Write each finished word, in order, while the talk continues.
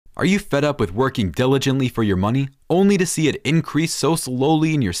Are you fed up with working diligently for your money, only to see it increase so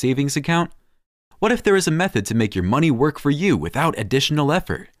slowly in your savings account? What if there is a method to make your money work for you without additional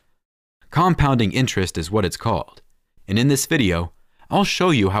effort? Compounding interest is what it's called. And in this video, I'll show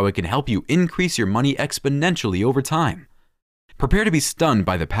you how it can help you increase your money exponentially over time. Prepare to be stunned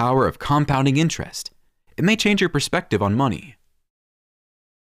by the power of compounding interest. It may change your perspective on money.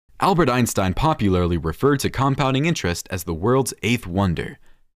 Albert Einstein popularly referred to compounding interest as the world's eighth wonder.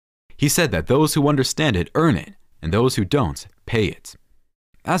 He said that those who understand it earn it, and those who don't pay it.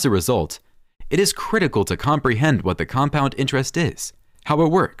 As a result, it is critical to comprehend what the compound interest is, how it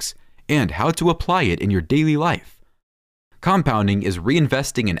works, and how to apply it in your daily life. Compounding is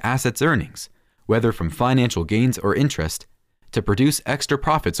reinvesting an asset's earnings, whether from financial gains or interest, to produce extra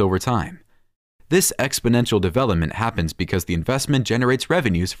profits over time. This exponential development happens because the investment generates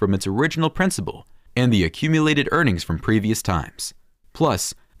revenues from its original principal and the accumulated earnings from previous times.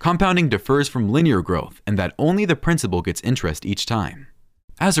 Plus, compounding differs from linear growth in that only the principal gets interest each time.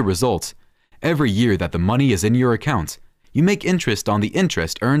 As a result, every year that the money is in your account, you make interest on the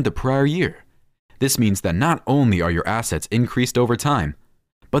interest earned the prior year. This means that not only are your assets increased over time,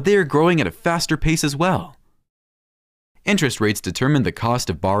 but they are growing at a faster pace as well. Interest rates determine the cost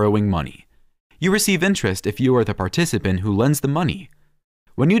of borrowing money. You receive interest if you are the participant who lends the money.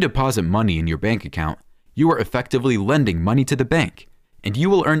 When you deposit money in your bank account, you are effectively lending money to the bank, and you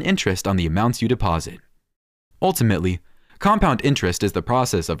will earn interest on the amounts you deposit. Ultimately, compound interest is the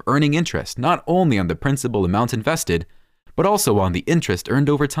process of earning interest not only on the principal amount invested, but also on the interest earned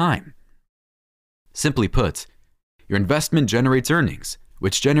over time. Simply put, your investment generates earnings,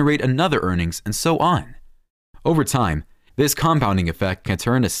 which generate another earnings, and so on. Over time, this compounding effect can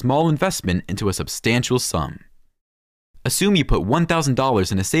turn a small investment into a substantial sum. Assume you put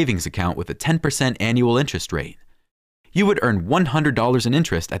 $1,000 in a savings account with a 10% annual interest rate. You would earn $100 in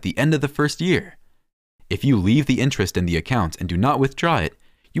interest at the end of the first year. If you leave the interest in the account and do not withdraw it,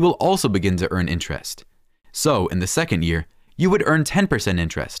 you will also begin to earn interest. So, in the second year, you would earn 10%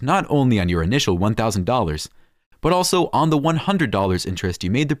 interest not only on your initial $1,000, but also on the $100 interest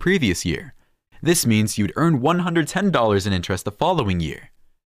you made the previous year. This means you'd earn $110 in interest the following year.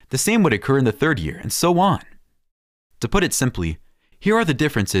 The same would occur in the third year, and so on. To put it simply, here are the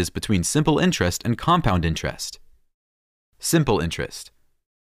differences between simple interest and compound interest. Simple interest.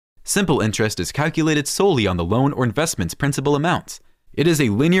 Simple interest is calculated solely on the loan or investment's principal amount. It is a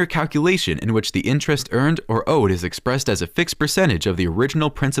linear calculation in which the interest earned or owed is expressed as a fixed percentage of the original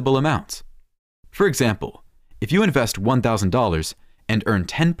principal amount. For example, if you invest $1,000 and earn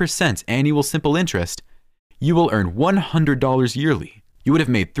 10% annual simple interest, you will earn $100 yearly. You would have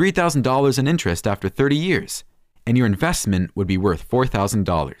made $3,000 in interest after 30 years, and your investment would be worth $4,000.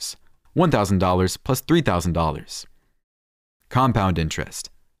 $1,000 plus $3,000. Compound interest.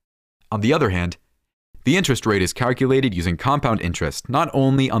 On the other hand, the interest rate is calculated using compound interest not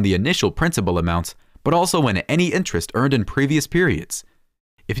only on the initial principal amount, but also on any interest earned in previous periods.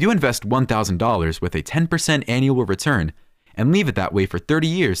 If you invest $1,000 with a 10% annual return and leave it that way for 30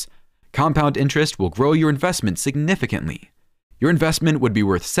 years, compound interest will grow your investment significantly. Your investment would be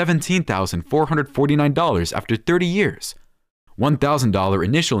worth $17,449 after 30 years. $1,000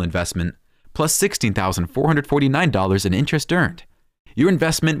 initial investment plus $16,449 in interest earned. Your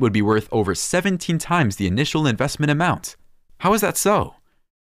investment would be worth over 17 times the initial investment amount. How is that so?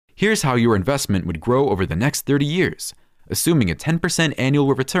 Here's how your investment would grow over the next 30 years, assuming a 10%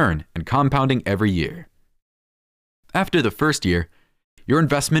 annual return and compounding every year. After the first year, your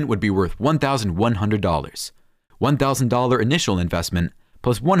investment would be worth $1,100. $1,000 initial investment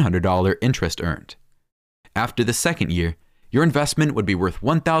plus $100 interest earned. After the second year, your investment would be worth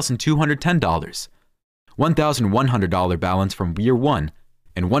 $1,210. $1,100 balance from year 1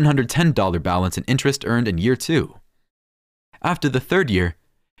 and $110 balance in interest earned in year 2. After the third year,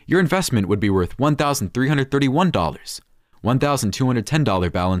 your investment would be worth $1,331.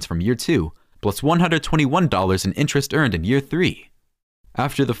 $1,210 balance from year 2 plus $121 in interest earned in year 3.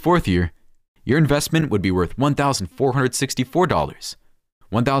 After the fourth year, your investment would be worth $1,464.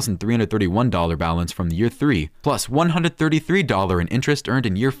 $1,331 balance from year 3 plus $133 in interest earned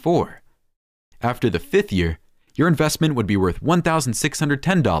in year 4. After the fifth year, your investment would be worth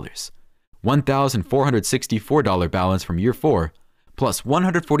 $1,610. $1,464 balance from year 4 plus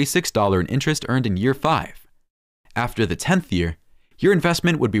 $146 in interest earned in year 5. After the 10th year, your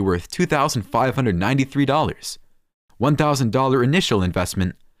investment would be worth $2,593. $1,000 initial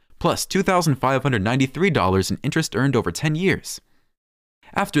investment plus $2,593 in interest earned over 10 years.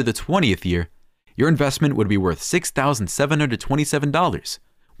 After the 20th year, your investment would be worth $6,727.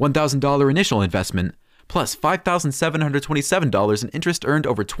 $1,000 initial investment plus $5,727 in interest earned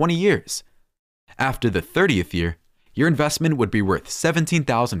over 20 years. After the 30th year, your investment would be worth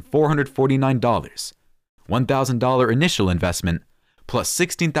 $17,449, $1,000 initial investment, plus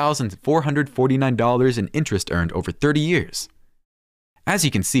 $16,449 in interest earned over 30 years. As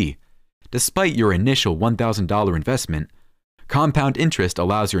you can see, despite your initial $1,000 investment, compound interest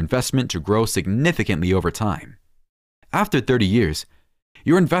allows your investment to grow significantly over time. After 30 years,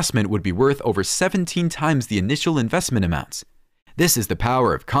 your investment would be worth over 17 times the initial investment amounts. This is the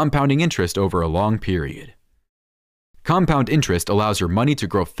power of compounding interest over a long period. Compound interest allows your money to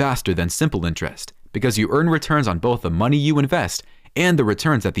grow faster than simple interest because you earn returns on both the money you invest and the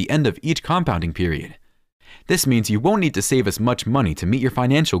returns at the end of each compounding period. This means you won't need to save as much money to meet your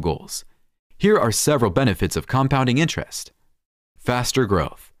financial goals. Here are several benefits of compounding interest. Faster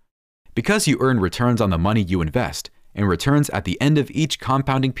growth. Because you earn returns on the money you invest and returns at the end of each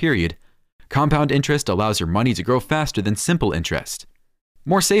compounding period, compound interest allows your money to grow faster than simple interest.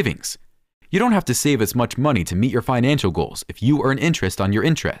 More savings. You don't have to save as much money to meet your financial goals if you earn interest on your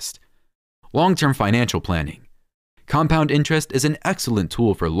interest. Long-term financial planning. Compound interest is an excellent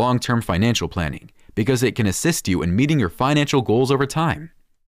tool for long-term financial planning because it can assist you in meeting your financial goals over time.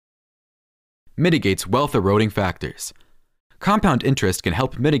 Mitigates wealth-eroding factors. Compound interest can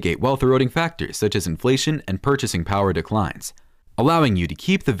help mitigate wealth-eroding factors such as inflation and purchasing power declines, allowing you to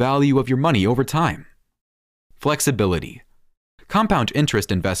keep the value of your money over time. Flexibility. Compound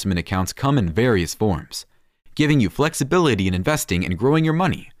interest investment accounts come in various forms, giving you flexibility in investing and growing your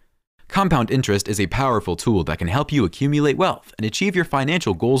money. Compound interest is a powerful tool that can help you accumulate wealth and achieve your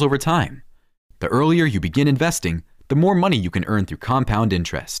financial goals over time. The earlier you begin investing, the more money you can earn through compound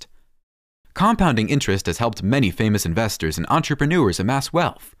interest. Compounding interest has helped many famous investors and entrepreneurs amass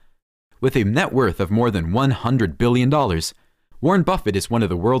wealth. With a net worth of more than $100 billion, Warren Buffett is one of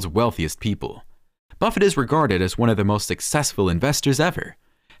the world's wealthiest people. Buffett is regarded as one of the most successful investors ever,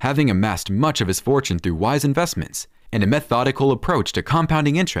 having amassed much of his fortune through wise investments and a methodical approach to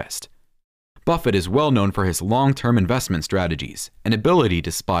compounding interest. Buffett is well known for his long-term investment strategies and ability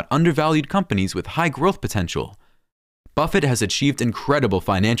to spot undervalued companies with high growth potential. Buffett has achieved incredible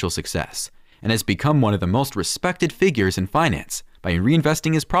financial success and has become one of the most respected figures in finance by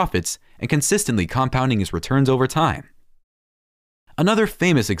reinvesting his profits and consistently compounding his returns over time. Another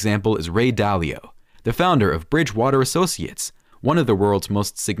famous example is Ray Dalio, the founder of Bridgewater Associates, one of the world's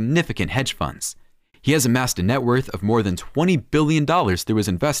most significant hedge funds. He has amassed a net worth of more than $20 billion through his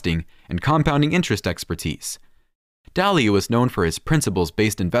investing and compounding interest expertise. Dalio is known for his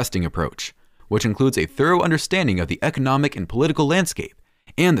principles-based investing approach, which includes a thorough understanding of the economic and political landscape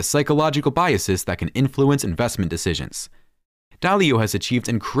and the psychological biases that can influence investment decisions. Dalio has achieved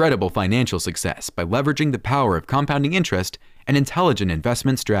incredible financial success by leveraging the power of compounding interest and intelligent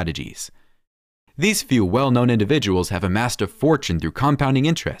investment strategies. These few well-known individuals have amassed a fortune through compounding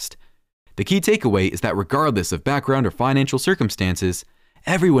interest. The key takeaway is that regardless of background or financial circumstances,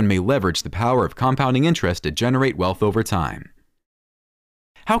 everyone may leverage the power of compounding interest to generate wealth over time.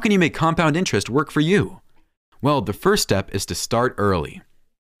 How can you make compound interest work for you? Well, the first step is to start early.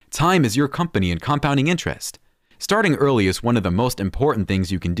 Time is your company in compounding interest. Starting early is one of the most important things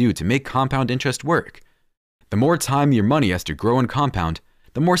you can do to make compound interest work. The more time your money has to grow and compound,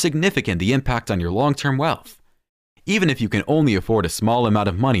 the more significant the impact on your long-term wealth. Even if you can only afford a small amount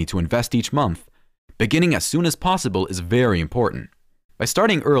of money to invest each month, beginning as soon as possible is very important. By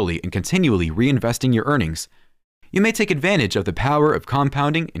starting early and continually reinvesting your earnings, you may take advantage of the power of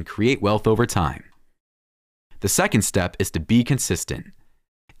compounding and create wealth over time. The second step is to be consistent.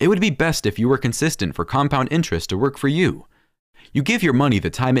 It would be best if you were consistent for compound interest to work for you. You give your money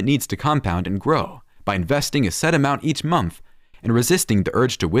the time it needs to compound and grow by investing a set amount each month and resisting the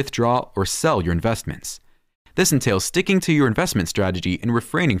urge to withdraw or sell your investments. This entails sticking to your investment strategy and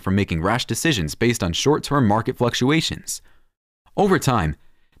refraining from making rash decisions based on short-term market fluctuations. Over time,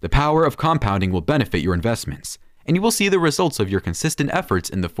 the power of compounding will benefit your investments, and you will see the results of your consistent efforts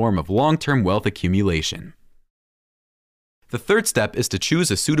in the form of long-term wealth accumulation. The third step is to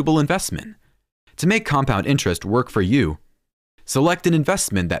choose a suitable investment. To make compound interest work for you, select an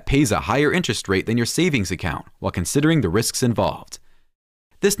investment that pays a higher interest rate than your savings account while considering the risks involved.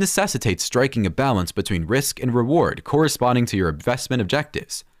 This necessitates striking a balance between risk and reward corresponding to your investment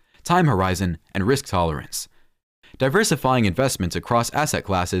objectives, time horizon, and risk tolerance. Diversifying investments across asset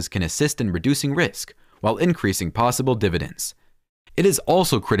classes can assist in reducing risk while increasing possible dividends. It is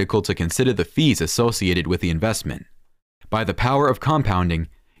also critical to consider the fees associated with the investment. By the power of compounding,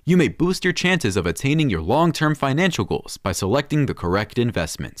 you may boost your chances of attaining your long-term financial goals by selecting the correct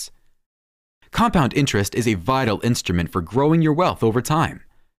investments. Compound interest is a vital instrument for growing your wealth over time.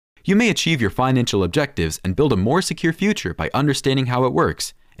 You may achieve your financial objectives and build a more secure future by understanding how it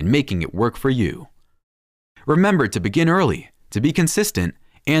works and making it work for you. Remember to begin early, to be consistent,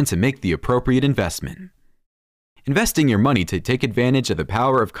 and to make the appropriate investment. Investing your money to take advantage of the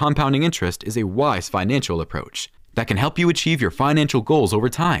power of compounding interest is a wise financial approach that can help you achieve your financial goals over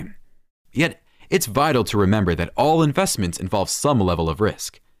time. Yet, it's vital to remember that all investments involve some level of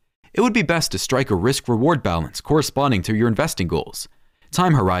risk. It would be best to strike a risk-reward balance corresponding to your investing goals,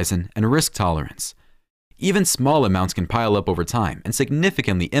 time horizon, and risk tolerance. Even small amounts can pile up over time and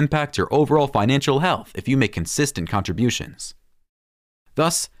significantly impact your overall financial health if you make consistent contributions.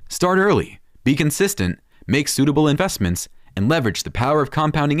 Thus, start early, be consistent, make suitable investments, and leverage the power of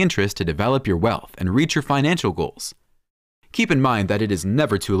compounding interest to develop your wealth and reach your financial goals. Keep in mind that it is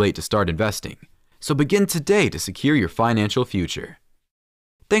never too late to start investing, so begin today to secure your financial future.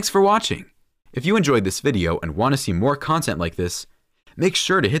 Thanks for watching. If you enjoyed this video and want to see more content like this, make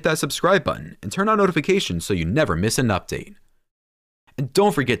sure to hit that subscribe button and turn on notifications so you never miss an update. And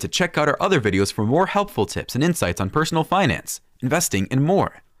don't forget to check out our other videos for more helpful tips and insights on personal finance, investing, and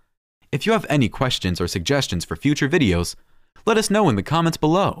more. If you have any questions or suggestions for future videos, let us know in the comments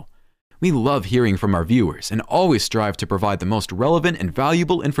below. We love hearing from our viewers and always strive to provide the most relevant and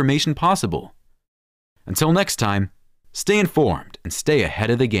valuable information possible. Until next time, stay informed and stay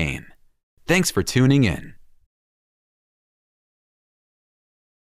ahead of the game. Thanks for tuning in.